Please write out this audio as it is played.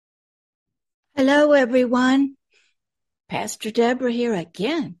Hello, everyone. Pastor Deborah here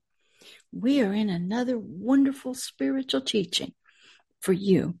again. We are in another wonderful spiritual teaching for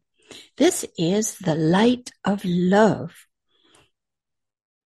you. This is the Light of Love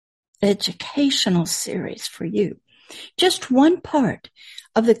educational series for you. Just one part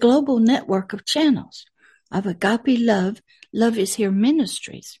of the global network of channels of Agape Love, Love is Here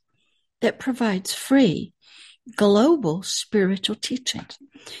Ministries that provides free global spiritual teachings.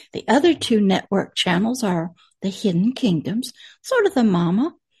 The other two network channels are the Hidden Kingdoms, sort of the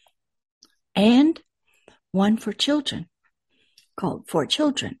mama, and one for children called For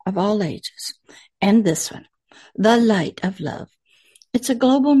Children of All Ages. And this one, The Light of Love. It's a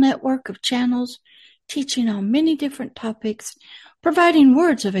global network of channels teaching on many different topics, providing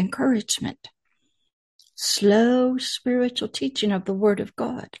words of encouragement, slow spiritual teaching of the Word of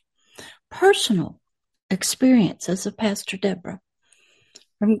God, personal experiences of Pastor Deborah,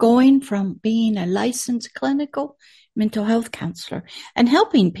 from being a licensed clinical mental health counselor and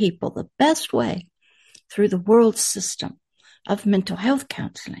helping people the best way through the world system of mental health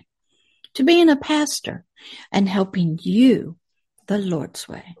counseling, to being a pastor and helping you the Lord's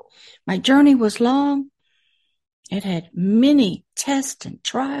way. My journey was long. It had many tests and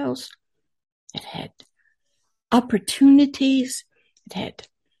trials. It had opportunities. It had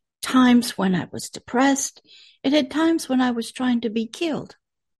times when I was depressed. It had times when I was trying to be killed.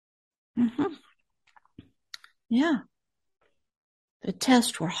 Yeah. The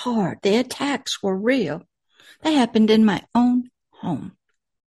tests were hard. The attacks were real. They happened in my own home.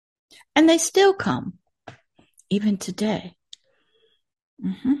 And they still come, even today.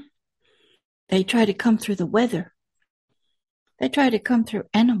 They try to come through the weather. They try to come through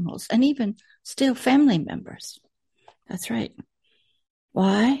animals and even still family members. That's right.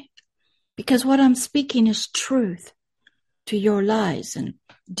 Why? Because what I'm speaking is truth to your lies and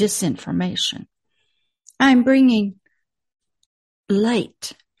disinformation. I'm bringing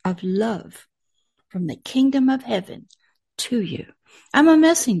light of love from the kingdom of heaven to you. I'm a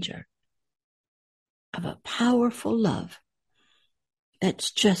messenger of a powerful love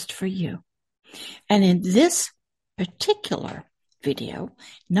that's just for you. And in this particular video,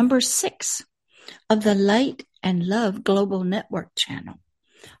 number 6 of the Light and Love Global Network channel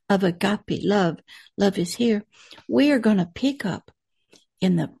of Agape Love, Love is Here, we are going to pick up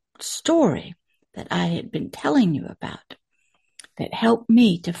in the story that I had been telling you about that helped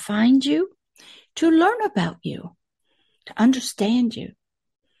me to find you, to learn about you, to understand you,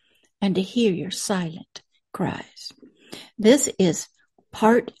 and to hear your silent cries. This is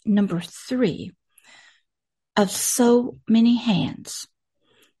part number 3 of So Many Hands.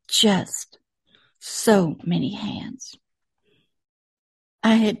 Just so many hands.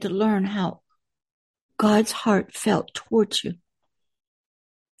 I had to learn how God's heart felt towards you.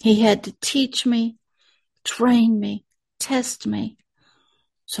 He had to teach me, train me, test me,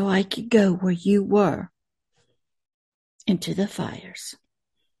 so I could go where you were, into the fires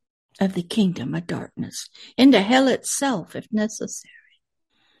of the kingdom of darkness, into hell itself if necessary.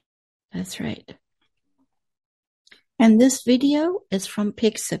 That's right. And this video is from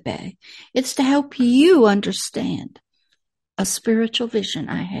Pixabay. It's to help you understand a spiritual vision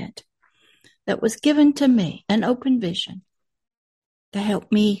I had that was given to me, an open vision, to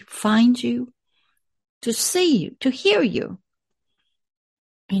help me find you, to see you, to hear you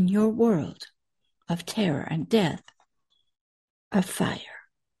in your world of terror and death, of fire,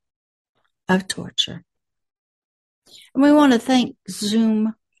 of torture. And we want to thank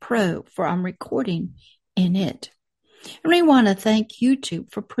Zoom Pro for I'm recording in it. And we want to thank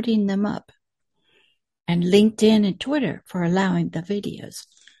YouTube for putting them up, and LinkedIn and Twitter for allowing the videos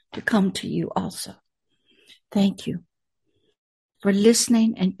to come to you also. Thank you for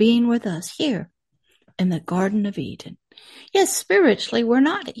listening and being with us here in the Garden of Eden. Yes, spiritually, we're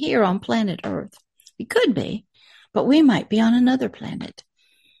not here on planet Earth. We could be, but we might be on another planet.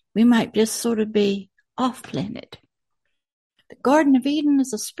 We might just sort of be off planet. The Garden of Eden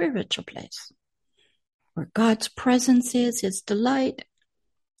is a spiritual place where God's presence is, His delight,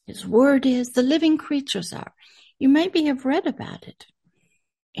 His word is, the living creatures are. You maybe have read about it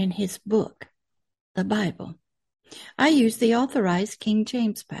in His book, the Bible. I use the Authorized King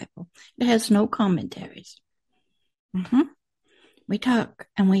James Bible. It has no commentaries. We talk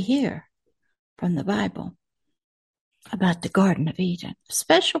and we hear from the Bible about the Garden of Eden, a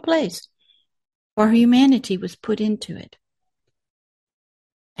special place where humanity was put into it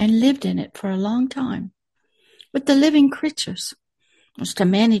and lived in it for a long time with the living creatures, was to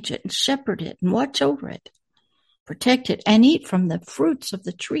manage it and shepherd it and watch over it, protect it, and eat from the fruits of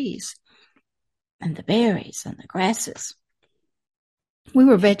the trees and the berries and the grasses. We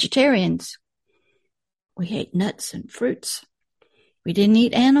were vegetarians We ate nuts and fruits. We didn't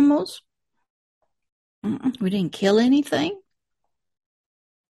eat animals. We didn't kill anything.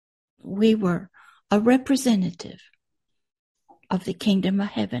 We were a representative of the kingdom of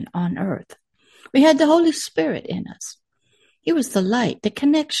heaven on earth. We had the Holy Spirit in us. He was the light, the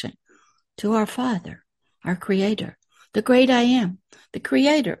connection to our Father, our Creator, the great I am, the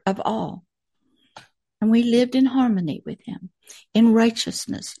Creator of all. And we lived in harmony with Him, in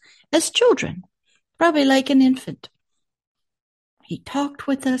righteousness, as children, probably like an infant. He talked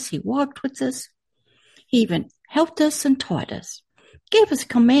with us. He walked with us. He even helped us and taught us, gave us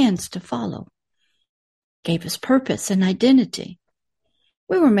commands to follow, gave us purpose and identity.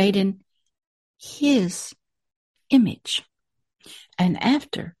 We were made in His image and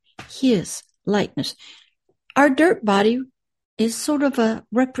after His likeness. Our dirt body is sort of a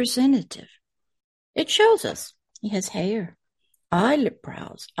representative. It shows us. He has hair,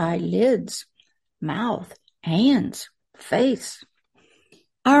 eyebrows, eyelids, mouth, hands, face.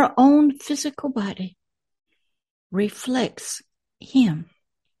 Our own physical body reflects Him.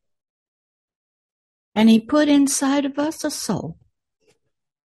 And He put inside of us a soul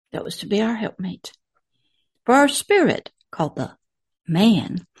that was to be our helpmate. For our spirit, called the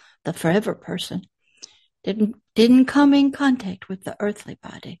man, the forever person, didn't come in contact with the earthly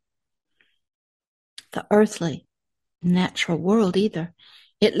body, the earthly natural world either.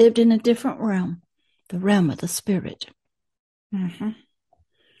 It lived in a different realm, the realm of the spirit. And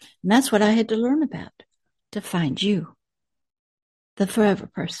that's what I had to learn about, to find you, the forever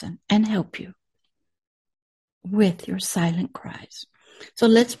person, and help you with your silent cries. So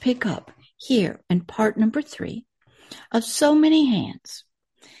let's pick up here in part number 3 of So Many Hands.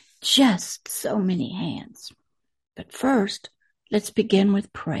 Just so many hands. But first, let's begin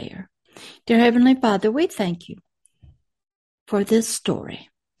with prayer. Dear Heavenly Father, we thank you for this story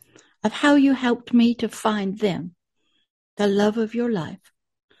of how you helped me to find them, the love of your life,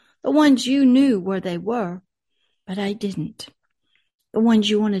 the ones you knew where they were, but I didn't, the ones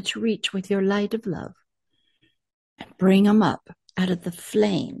you wanted to reach with your light of love and bring them up out of the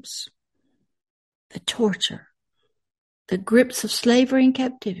flames, the torture, the grips of slavery and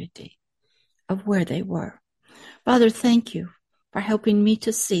captivity of where they were. Father, thank you for helping me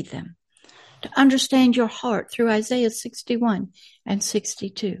to see them, to understand your heart through Isaiah 61 and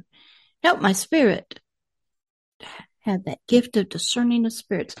 62. Help my spirit to have that gift of discerning of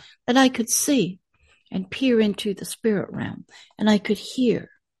spirits, that I could see and peer into the spirit realm, and I could hear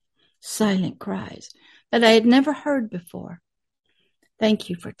silent cries that I had never heard before. Thank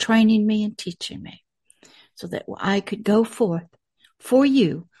you for training me and teaching me so that I could go forth for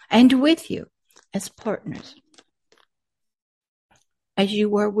you and with you as partners, as you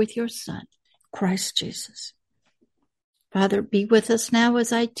were with your Son, Christ Jesus. Father, be with us now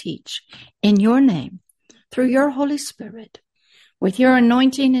as I teach in your name, through your Holy Spirit, with your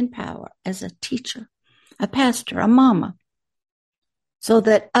anointing and power as a teacher, a pastor, a mama, so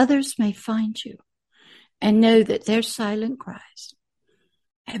that others may find you and know that their silent cries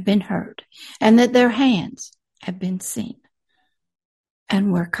have been heard and that their hands have been seen.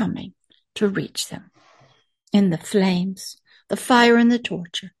 And we're coming to reach them in the flames, the fire and the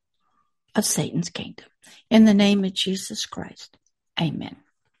torture of Satan's kingdom. In the name of Jesus Christ, amen.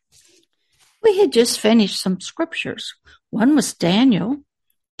 We had just finished some scriptures. One was Daniel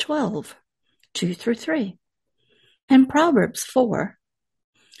 12, 2 through 3, and Proverbs 4,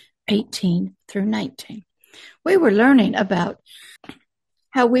 18 through 19. We were learning about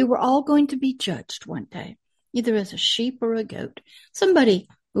how we were all going to be judged one day, either as a sheep or a goat, somebody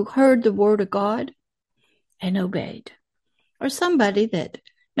who heard the word of God and obeyed, or somebody that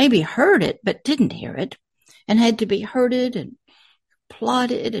maybe heard it but didn't hear it and had to be herded and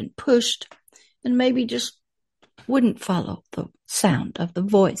plotted and pushed and maybe just wouldn't follow the sound of the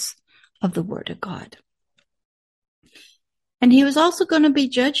voice of the word of God. And he was also going to be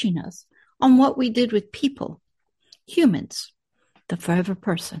judging us on what we did with people, humans, the forever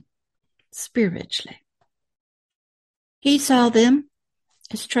person, spiritually. He saw them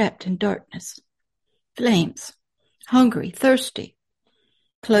as trapped in darkness, flames, hungry, thirsty,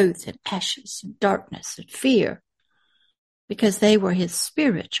 clothed in ashes and darkness and fear, because they were his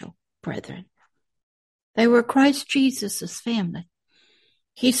spiritual brethren. They were Christ Jesus' family.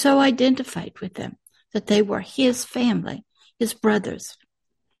 He so identified with them that they were his family, his brothers,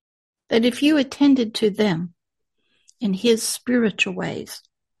 that if you attended to them in his spiritual ways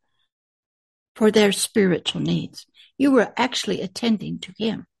for their spiritual needs, you were actually attending to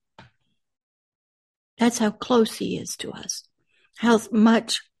him. That's how close he is to us, how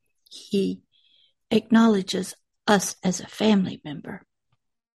much he acknowledges us as a family member.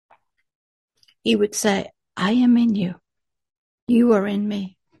 he would say, I am in you. You are in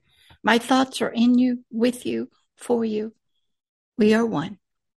me. My thoughts are in you, with you, for you. We are one.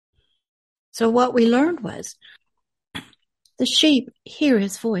 So what we learned was the sheep hear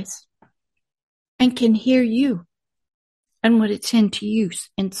his voice and can hear you and would attend to you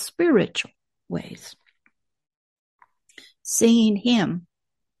in spiritual ways, seeing him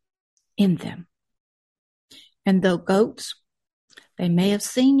in them. And though goats, they may have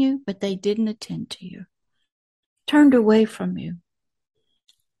seen you, but they didn't attend to you, turned away from you,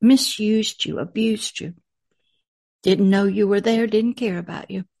 misused you, abused you, didn't know you were there, didn't care about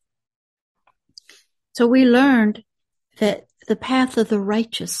you. So we learned that the path of the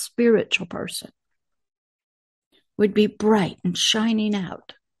righteous spiritual person would be bright and shining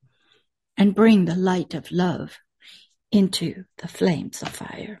out and bring the light of love into the flames of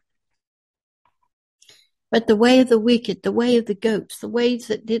fire. But the way of the wicked, the way of the goats, the ways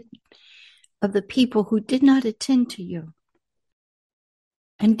of the people who did not attend to you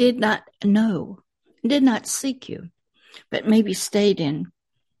and did not know, did not seek you, but maybe stayed in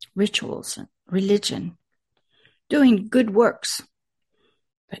rituals and religion, doing good works,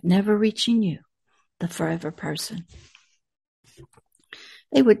 but never reaching you, the forever person.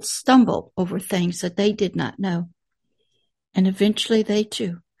 They would stumble over things that they did not know, and eventually they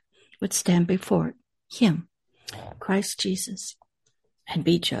too would stand before him, Christ Jesus, and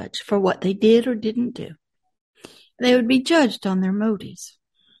be judged for what they did or didn't do. They would be judged on their motives,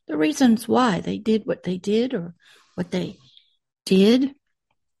 the reasons why they did what they did or what they did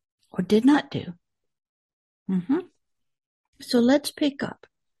or did not do. So let's pick up.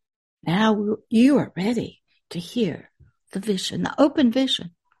 Now you are ready to hear the vision, the open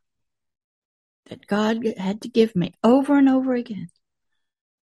vision that God had to give me over and over again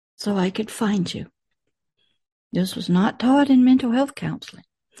so I could find you. This was not taught in mental health counseling.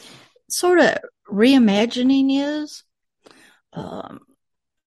 Sort of reimagining is,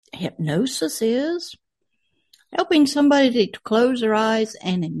 hypnosis is, helping somebody to close their eyes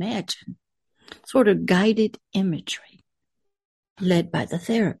and imagine, sort of guided imagery led by the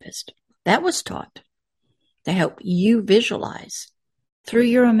therapist. That was taught to help you visualize through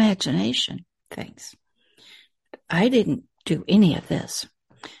your imagination things. I didn't do any of this.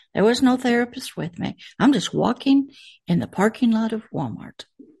 There was no therapist with me. I'm just walking in the parking lot of Walmart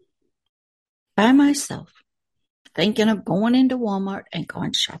by myself, thinking of going into Walmart and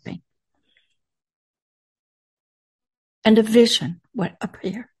going shopping. And a vision would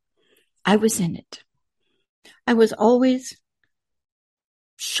appear. I was in it. I was always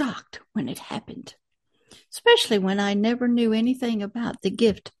shocked when it happened, especially when I never knew anything about the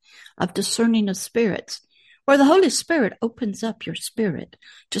gift of discerning of spirits, where the Holy Spirit opens up your spirit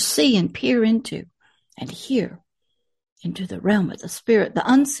to see and peer into and hear into the realm of the spirit,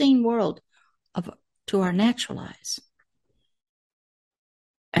 the unseen world to our natural eyes.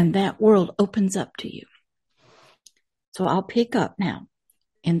 And that world opens up to you. So I'll pick up now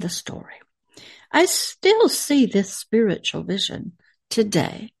in the story. I still see this spiritual vision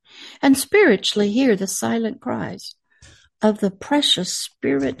today and spiritually hear the silent cries of the precious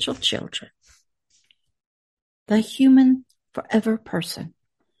spiritual children, the human forever person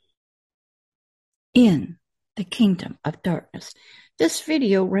in the kingdom of darkness. This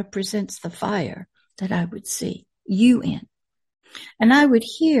video represents the fire that I would see you in. And I would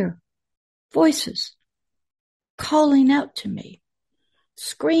hear voices calling out to me,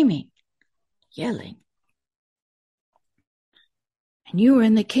 screaming, yelling. And you were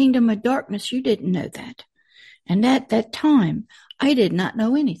in the kingdom of darkness. You didn't know that. And at that time, I did not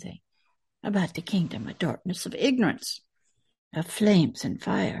know anything about the kingdom of darkness, of ignorance, of flames and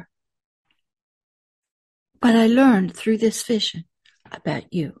fire. But I learned through this vision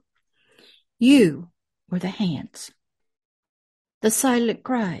about you. You were the hands, the silent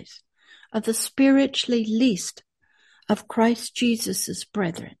cries of the spiritually least of Christ Jesus'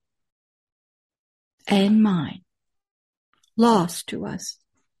 brethren and mine, lost to us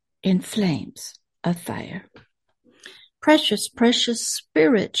in flames of fire. Precious, precious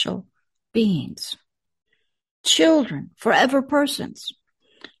spiritual beings, children, forever persons,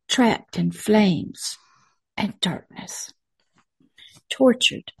 trapped in flames and darkness,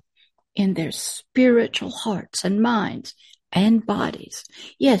 tortured in their spiritual hearts and minds and bodies.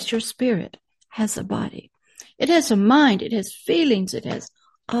 Yes, your spirit has a body. It has a mind. It has feelings. It has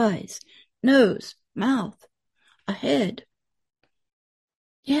eyes, nose, mouth, a head.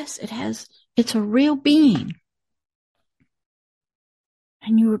 Yes, it has. It's a real being.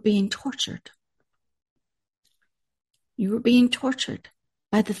 And you were being tortured. You were being tortured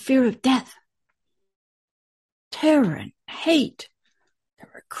by the fear of death, terror and hate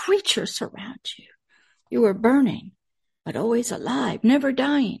that were creatures around you. You were burning, but always alive, never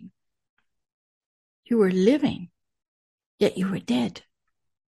dying. You were living, yet you were dead.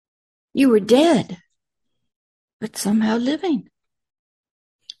 You were dead, but somehow living.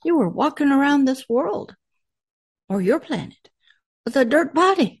 You were walking around this world, or your planet, with a dirt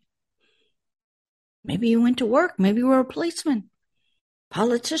body. Maybe you went to work. Maybe you were a policeman,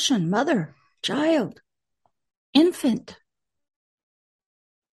 politician, mother, child, infant.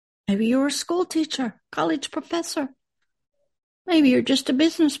 Maybe you were a school teacher, college professor. Maybe you're just a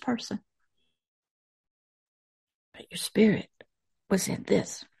business person. But your spirit was in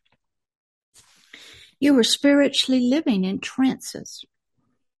this. You were spiritually living in trances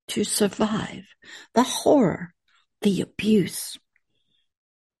to survive the horror, the abuse.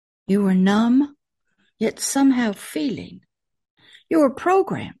 You were numb, yet somehow feeling. You were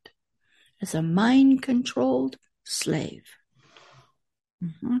programmed as a mind-controlled slave.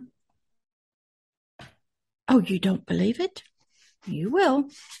 Mm-hmm. Oh, you don't believe it? You will.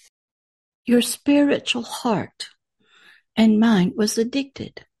 Your spiritual heart and mind was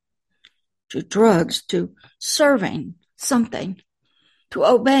addicted to drugs, to serving something, to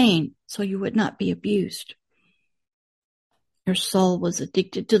obeying so you would not be abused. Your soul was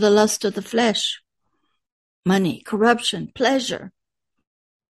addicted to the lust of the flesh, money, corruption, pleasure,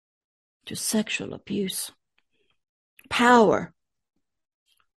 to sexual abuse, power.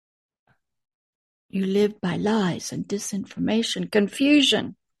 You lived by lies and disinformation,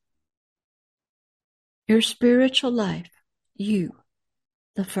 confusion. Your spiritual life, you,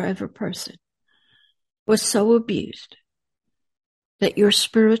 the forever person, was so abused that your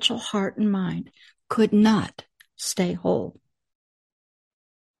spiritual heart and mind could not stay whole.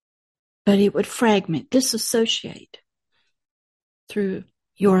 But it would fragment, disassociate through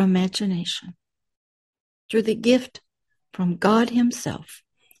your imagination, through the gift from God Himself,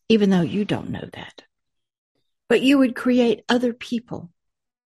 even though you don't know that. But you would create other people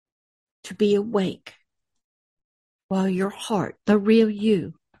to be awake while your heart, the real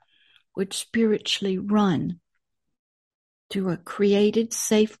you, would spiritually run to a created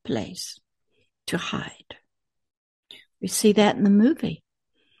safe place to hide. We see that in the movie,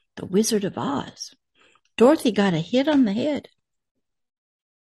 The Wizard of Oz. Dorothy got a hit on the head.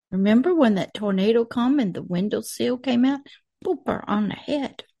 Remember when that tornado came and the windowsill came out? Boop her on the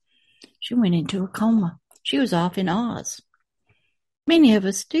head. She went into a coma. She was off in Oz. Many of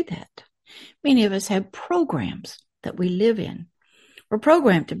us do that. Many of us have programs that we live in. We're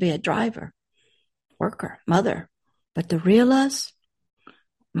programmed to be a driver, worker, mother, but the real us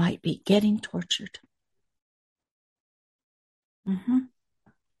might be getting tortured. Mm-hmm.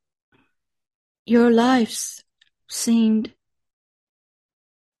 Your life seemed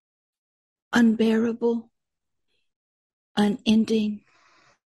unbearable, unending,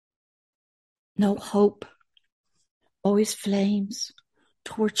 no hope, always flames,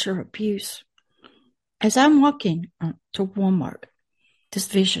 torture, abuse. As I'm walking to Walmart, this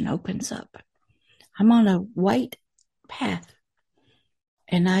vision opens up. I'm on a white path,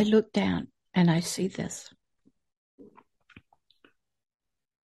 and I look down, and I see this.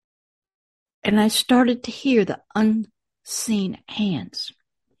 And I started to hear the unseen hands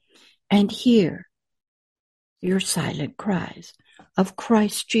and hear your silent cries of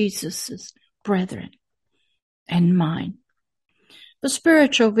Christ Jesus' brethren and mine. The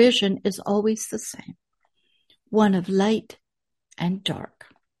spiritual vision is always the same, one of light and dark.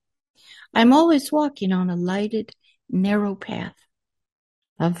 I'm always walking on a lighted, narrow path,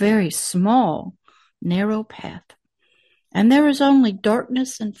 a very small, narrow path, and there is only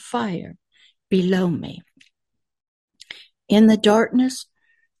darkness and fire below me. In the darkness,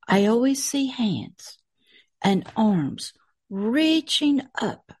 I always see hands and arms reaching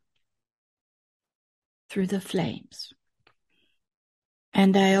up through the flames.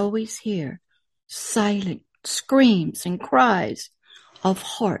 And I always hear silent screams and cries of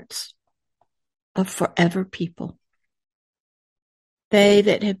hearts of forever people. They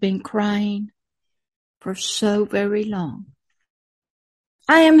that have been crying for so very long.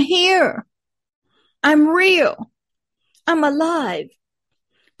 I am here. I'm real. I'm alive.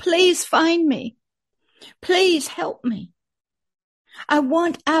 Please find me. Please help me. I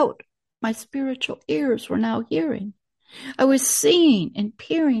want out. My spiritual ears were now hearing. I was seeing and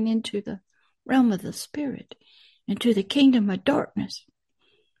peering into the realm of the spirit, into the kingdom of darkness.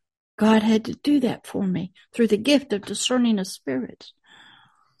 God had to do that for me through the gift of discerning of spirits,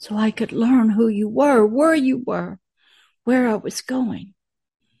 so I could learn who you were, where you were, where I was going,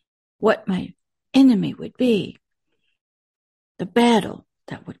 what my enemy would be, the battle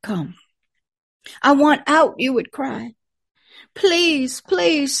that would come. I want out, you would cry. Please,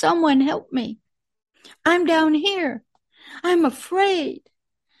 please, someone help me. I'm down here. I'm afraid.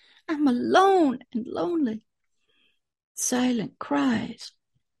 I'm alone and lonely. Silent cries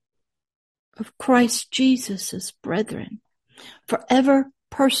of Christ Jesus' brethren, forever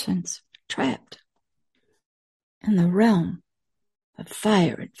persons trapped in the realm of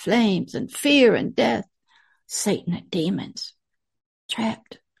fire and flames and fear and death, Satan and demons,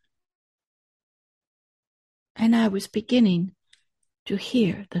 trapped. And I was beginning to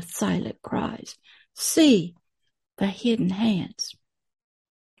hear the silent cries, see the hidden hands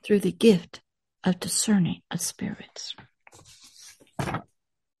through the gift of discerning of spirits.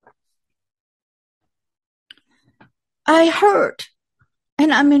 I hurt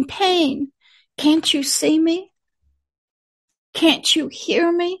and I'm in pain. Can't you see me? Can't you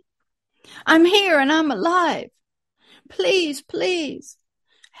hear me? I'm here and I'm alive. Please, please,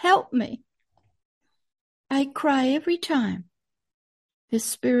 help me. I cry every time this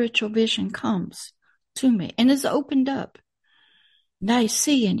spiritual vision comes to me and is opened up. And I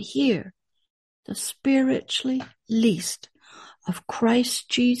see and hear the spiritually least of Christ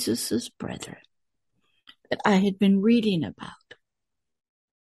Jesus' brethren that I had been reading about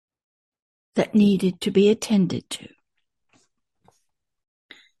that needed to be attended to.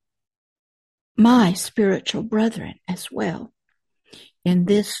 My spiritual brethren as well in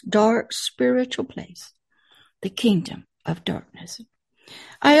this dark spiritual place, the kingdom of darkness.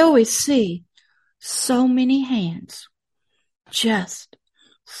 I always see so many hands, just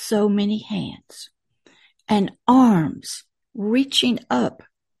so many hands, and arms reaching up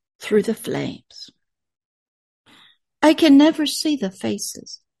through the flames. I can never see the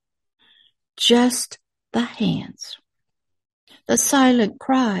faces, just the hands. The silent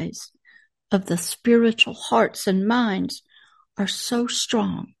cries of the spiritual hearts and minds are so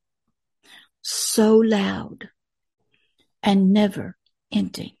strong, so loud, and never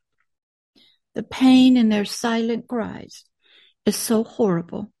ending. The pain in their silent cries is so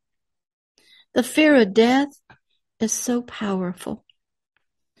horrible. The fear of death is so powerful.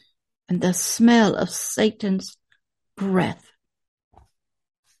 And the smell of Satan's breath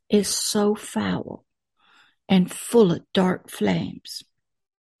is so foul and full of dark flames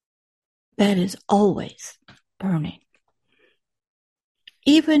that is always burning.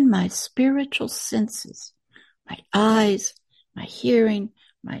 Even my spiritual senses, my eyes, my hearing,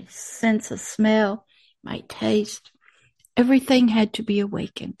 my sense of smell, my taste, everything had to be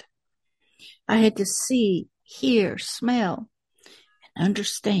awakened. I had to see, hear, smell, and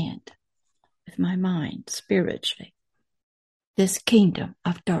understand with my mind spiritually this kingdom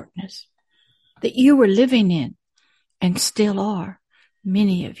of darkness that you were living in and still are,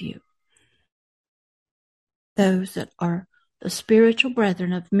 many of you. Those that are the spiritual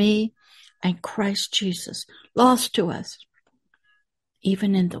brethren of me and Christ Jesus, lost to us,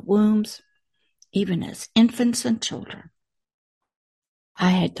 even in the wombs, even as infants and children.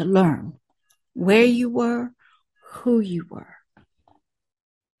 I had to learn where you were, who you were,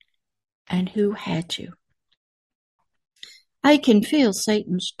 and who had you. I can feel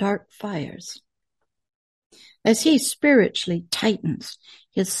Satan's dark fires as he spiritually tightens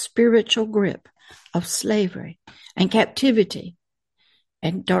his spiritual grip of slavery and captivity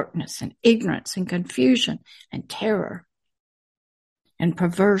and darkness and ignorance and confusion and terror and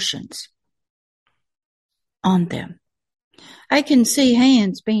perversions on them. I can see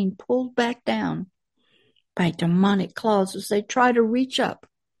hands being pulled back down by demonic claws as they try to reach up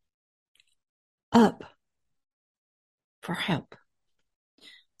for help.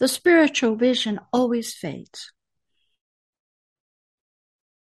 The spiritual vision always fades.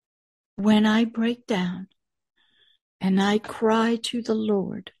 When I break down and I cry to the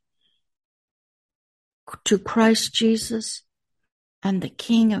Lord, to Christ Jesus and the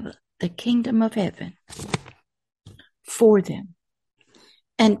kingdom of heaven for them,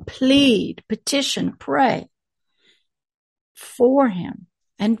 and plead, petition, pray for him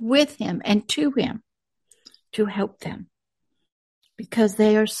and with him and to him to help them, because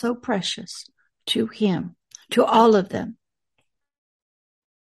they are so precious to him, to all of them.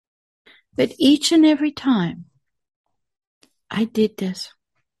 But each and every time I did this,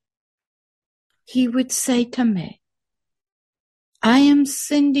 he would say to me, I am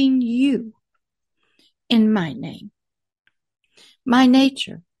sending you in my name, my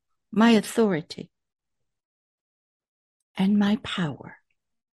nature, my authority, and my power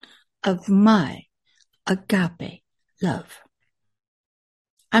of my agape love.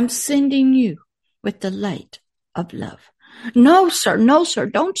 I'm sending you with the light of love. No, sir,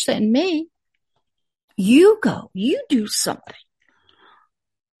 don't send me. You go, you do something.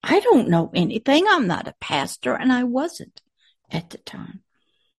 I don't know anything. I'm not a pastor, and I wasn't at the time.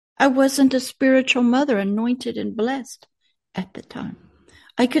 I wasn't a spiritual mother, anointed and blessed at the time.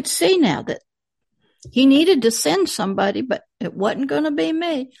 I could see now that he needed to send somebody, but it wasn't going to be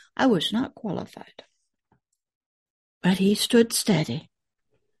me. I was not qualified. But he stood steady.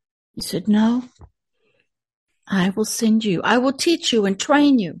 He said, no, I will send you. I will teach you and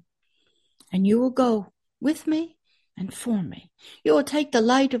train you. And you will go with me and for me. You will take the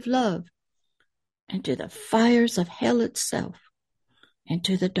light of love into the fires of hell itself,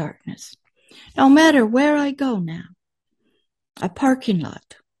 into the darkness. No matter where I go now, a parking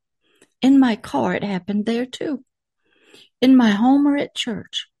lot, in my car, it happened there too. In my home or at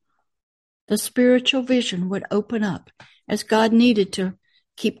church, the spiritual vision would open up as God needed to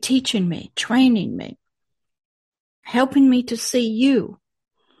keep teaching me, training me, helping me to see you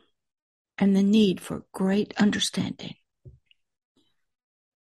and the need for great understanding.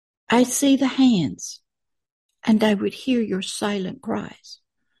 I see the hands, and I would hear your silent cries.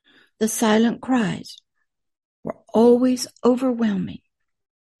 The silent cries were always overwhelming,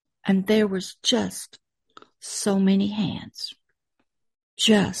 and there was just so many hands.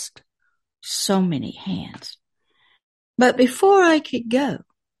 Just so many hands. But before I could go,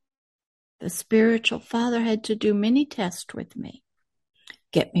 the spiritual father had to do many tests with me.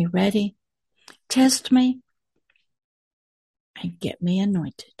 Get me ready, test me, and get me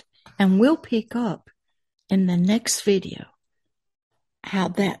anointed. And we'll pick up in the next video how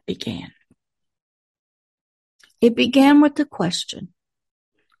that began. It began with the question.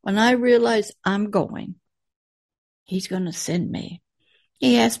 When I realized I'm going, he's going to send me.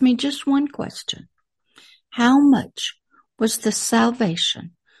 He asked me just one question. How much was the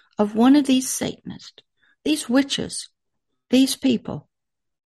salvation of one of these Satanists, these witches, these people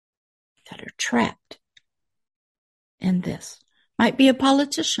that are trapped in this? Might be a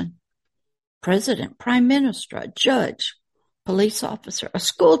politician, president, prime minister, a judge, police officer, a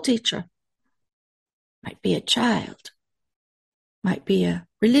school teacher, might be a child, might be a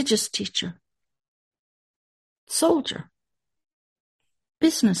religious teacher, soldier,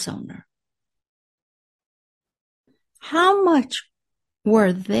 business owner. How much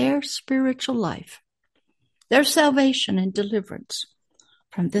were their spiritual life, their salvation and deliverance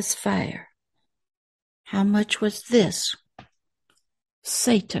from this fire? How much was this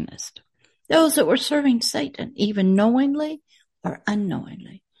Satanist? Those that were serving Satan, even knowingly or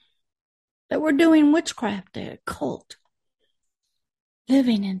unknowingly, that were doing witchcraft, a cult,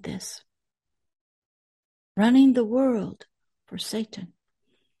 living in this, running the world for Satan.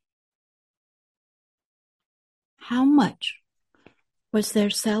 How much was their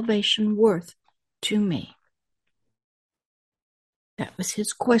salvation worth to me? That was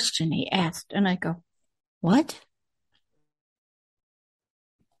his question he asked. And I go, what?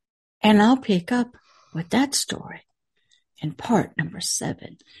 And I'll pick up with that story in part number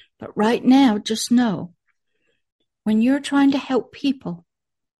 7. But right now, just know, when you're trying to help people,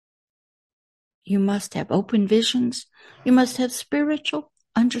 you must have open visions. You must have spiritual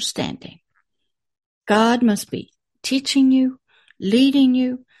understanding. God must be teaching you, leading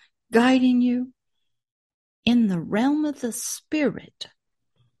you, guiding you in the realm of the spirit,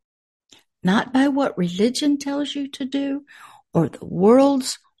 not by what religion tells you to do or the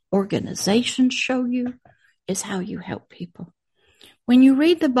world's organizations show you, is how you help people. When you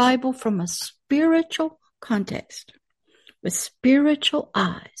read the Bible from a spiritual context, with spiritual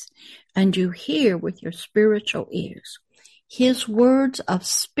eyes, and you hear with your spiritual ears his words of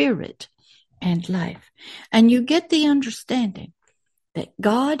spirit and life, and you get the understanding that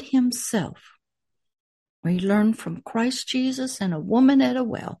God himself, we learn from Christ Jesus and a woman at a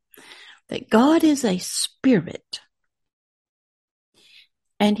well, that God is a spirit,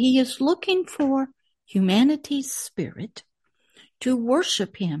 and he is looking for humanity's spirit to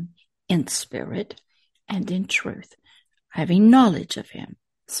worship him in spirit and in truth, having knowledge of him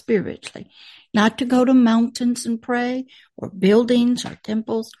spiritually, not to go to mountains and pray or buildings or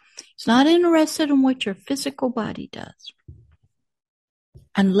temples. He's not interested in what your physical body does,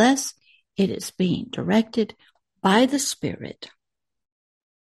 unless it is being directed by the Spirit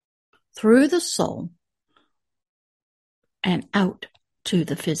through the soul and out to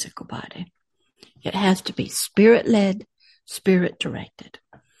the physical body. It has to be spirit-led, spirit-directed.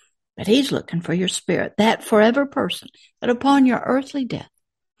 But he's looking for your spirit, that forever person, that upon your earthly death,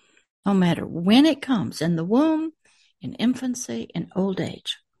 no matter when it comes, in the womb, in infancy, in old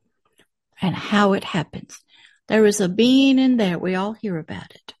age, and how it happens, there is a being in there, we all hear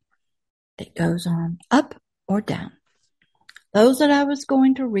about it, that goes on up or down. Those that I was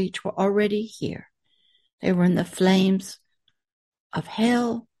going to reach were already here. They were in the flames of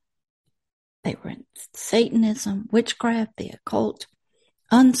hell, They were in Satanism, witchcraft, the occult,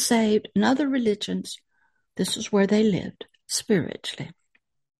 unsaved, and other religions. This is where they lived spiritually.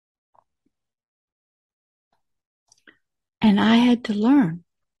 And I had to learn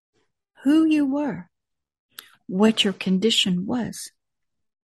who you were, what your condition was.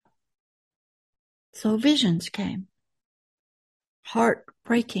 So visions came, heart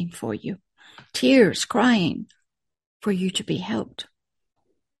breaking for you, tears crying for you to be helped.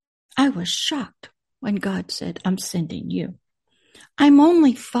 I was shocked when God said, I'm sending you. I'm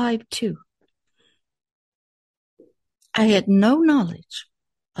only 5'2". I had no knowledge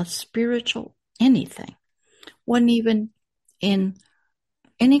of spiritual anything. Wasn't even in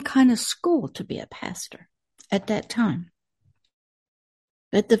any kind of school to be a pastor at that time.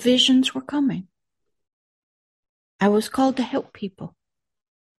 But the visions were coming. I was called to help people.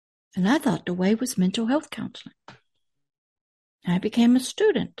 And I thought the way was mental health counseling. I became a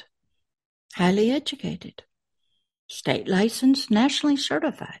student, highly educated, state licensed, nationally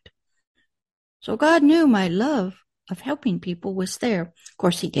certified. So God knew my love of helping people was there. Of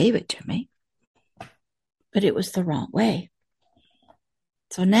course, He gave it to me, but it was the wrong way.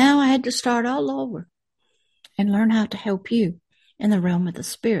 So now I had to start all over and learn how to help you in the realm of the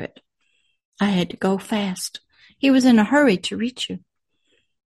Spirit. I had to go fast. He was in a hurry to reach you.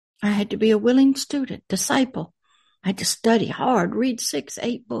 I had to be a willing student, disciple. I had to study hard, read 6,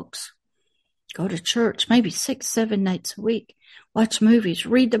 8 books, go to church maybe 6, 7 nights a week, watch movies,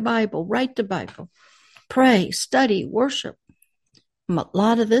 read the Bible, write the Bible, pray, study, worship. A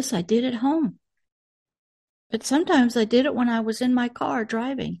lot of this I did at home. But sometimes I did it when I was in my car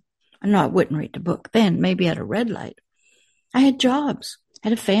driving. I know I wouldn't read the book then, maybe at a red light. I had jobs,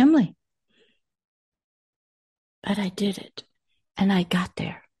 had a family. But I did it, and I got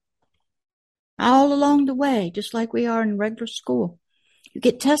there. All along the way, just like we are in regular school, you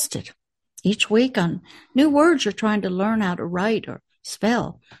get tested each week on new words you're trying to learn how to write or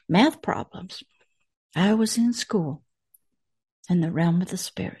spell, math problems. I was in school in the realm of the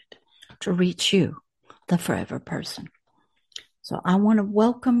Spirit to reach you, the forever person. So I want to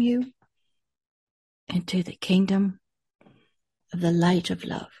welcome you into the kingdom of the light of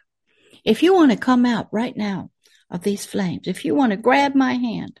love. If you want to come out right now of these flames, if you want to grab my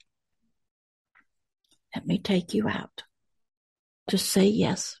hand, let me take you out. Just say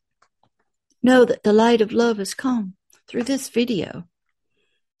yes. Know that the light of love has come through this video,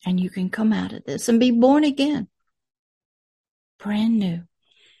 and you can come out of this and be born again, brand new.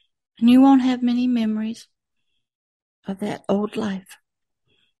 And you won't have many memories of that old life.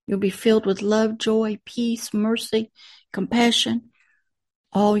 You'll be filled with love, joy, peace, mercy, compassion.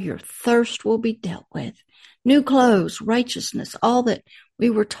 All your thirst will be dealt with. New clothes, righteousness, all that we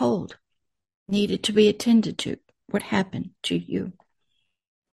were told needed to be attended to would happen to you.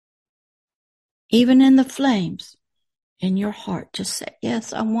 Even in the flames in your heart, just say,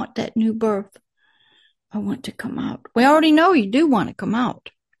 yes, I want that new birth. I want to come out. We already know you do want to come out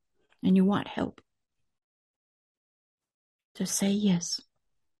and you want help. Just say yes.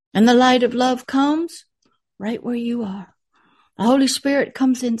 And the light of love comes right where you are. The Holy Spirit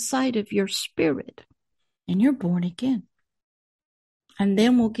comes inside of your spirit and you're born again. And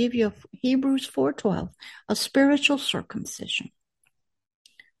then we'll give you Hebrews 4:12, a spiritual circumcision,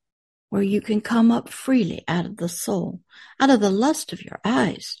 where you can come up freely out of the soul, out of the lust of your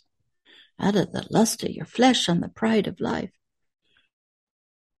eyes, out of the lust of your flesh and the pride of life.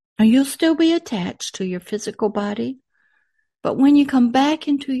 And you'll still be attached to your physical body, but when you come back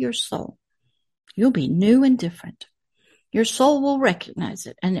into your soul, you'll be new and different. Your soul will recognize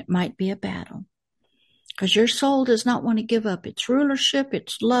it, and it might be a battle. Because your soul does not want to give up its rulership,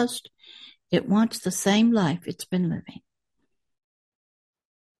 its lust. It wants the same life it's been living.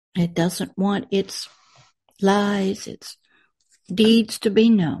 It doesn't want its lies, its deeds to be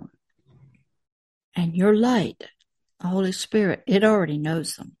known. And your light, the Holy Spirit, it already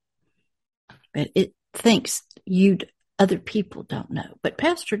knows them. But it thinks other people don't know. But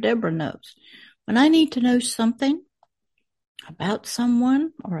Pastor Deborah knows. When I need to know something about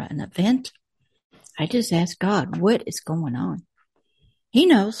someone or an event, I just ask God, what is going on? He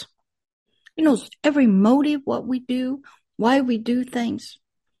knows. He knows every motive, what we do, why we do things,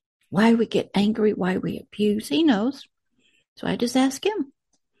 why we get angry, why we abuse. He knows. So I just ask him,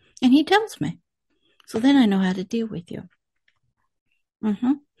 and he tells me. So then I know how to deal with you.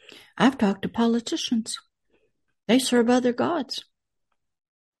 I've talked to politicians. They serve other gods.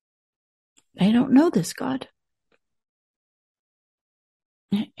 They don't know this God.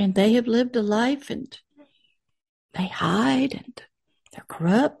 And they have lived a life and they hide and they're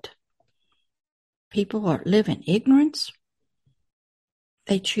corrupt. People live in ignorance.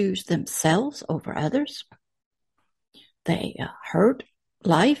 They choose themselves over others. They hurt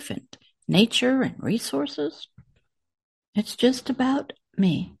life and nature and resources. It's just about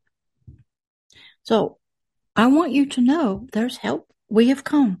me. So I want you to know there's help. We have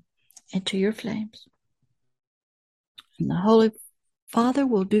come into your flames. And the Holy Father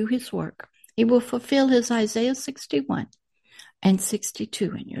will do his work. He will fulfill his Isaiah 61 and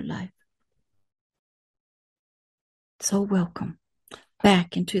 62 in your life. So welcome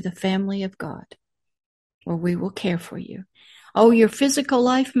back into the family of God, where we will care for you. Oh, your physical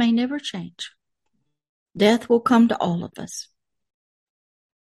life may never change. Death will come to all of us.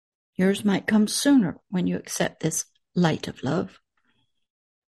 Yours might come sooner when you accept this light of love.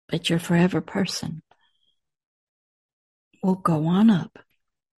 But your forever person will go on up.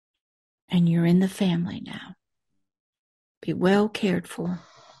 And you're in the family now. Be well cared for.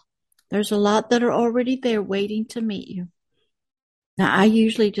 There's a lot that are already there waiting to meet you. Now, I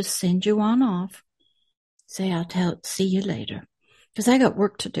usually just send you on off. Say, see you later. Because I got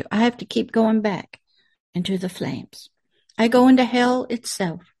work to do. I have to keep going back into the flames. I go into hell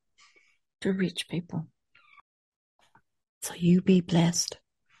itself to reach people. So you be blessed.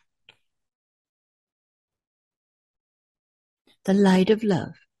 The light of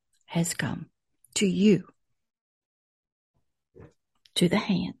love has come to you, to the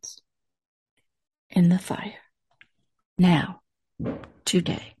hands in the fire. Now,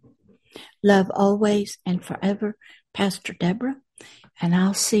 today. Love always and forever, Pastor Deborah, and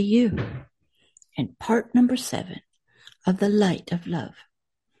I'll see you in part number 7 of the light of love.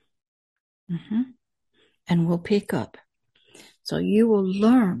 And we'll pick up. So you will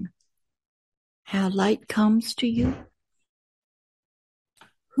learn how light comes to you.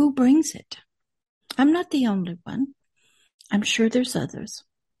 Who brings it? I'm not the only one. I'm sure there's others.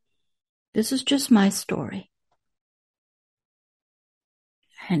 This is just my story.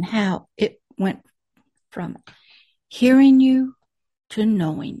 And how it went from hearing you to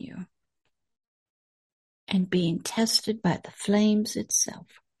knowing you. And being tested by the flames itself.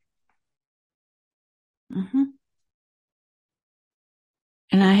 And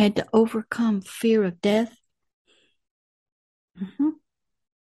I had to overcome fear of death.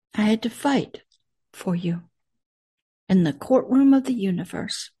 I had to fight for you in the courtroom of the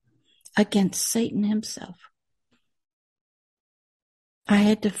universe against Satan himself. I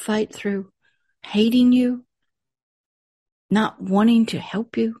had to fight through hating you, not wanting to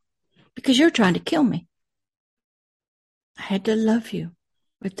help you, because you're trying to kill me. I had to love you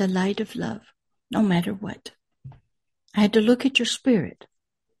with the light of love, no matter what. I had to look at your spirit.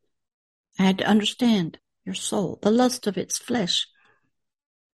 I had to understand your soul, the lust of its flesh,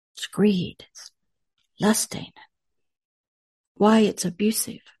 its greed, its lusting, why it's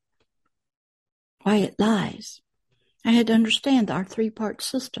abusive, why it lies. I had to understand our 3-part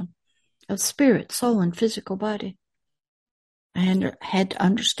system of spirit, soul, and physical body. I had to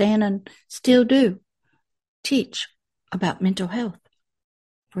understand, and still do, teach about mental health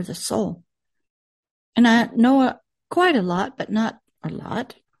for the soul. And I know quite a lot, but not a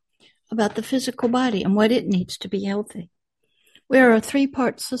lot, about the physical body and what it needs to be healthy. We are a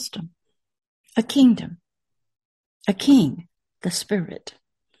 3-part system, a kingdom, a king, the Spirit,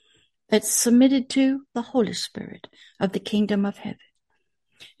 that's submitted to the Holy Spirit of the kingdom of heaven.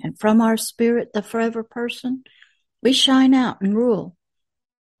 And from our spirit, the forever person, we shine out and rule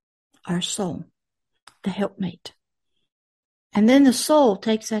our soul, the helpmate. And then the soul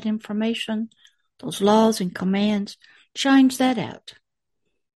takes that information, those laws and commands, shines that out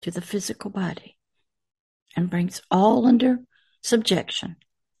to the physical body and brings all under subjection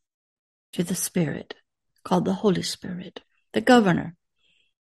to the Spirit, called the Holy Spirit, the governor.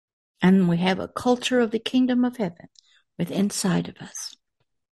 And we have a culture of the kingdom of heaven within inside of us,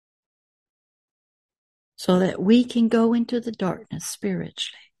 so that we can go into the darkness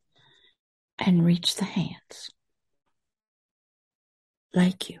spiritually and reach the hands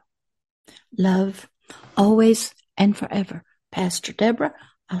like you. Love always and forever. Pastor Deborah,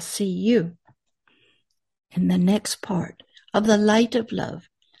 I'll see you in the next part of the light of love,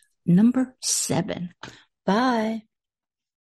 number 7. Bye.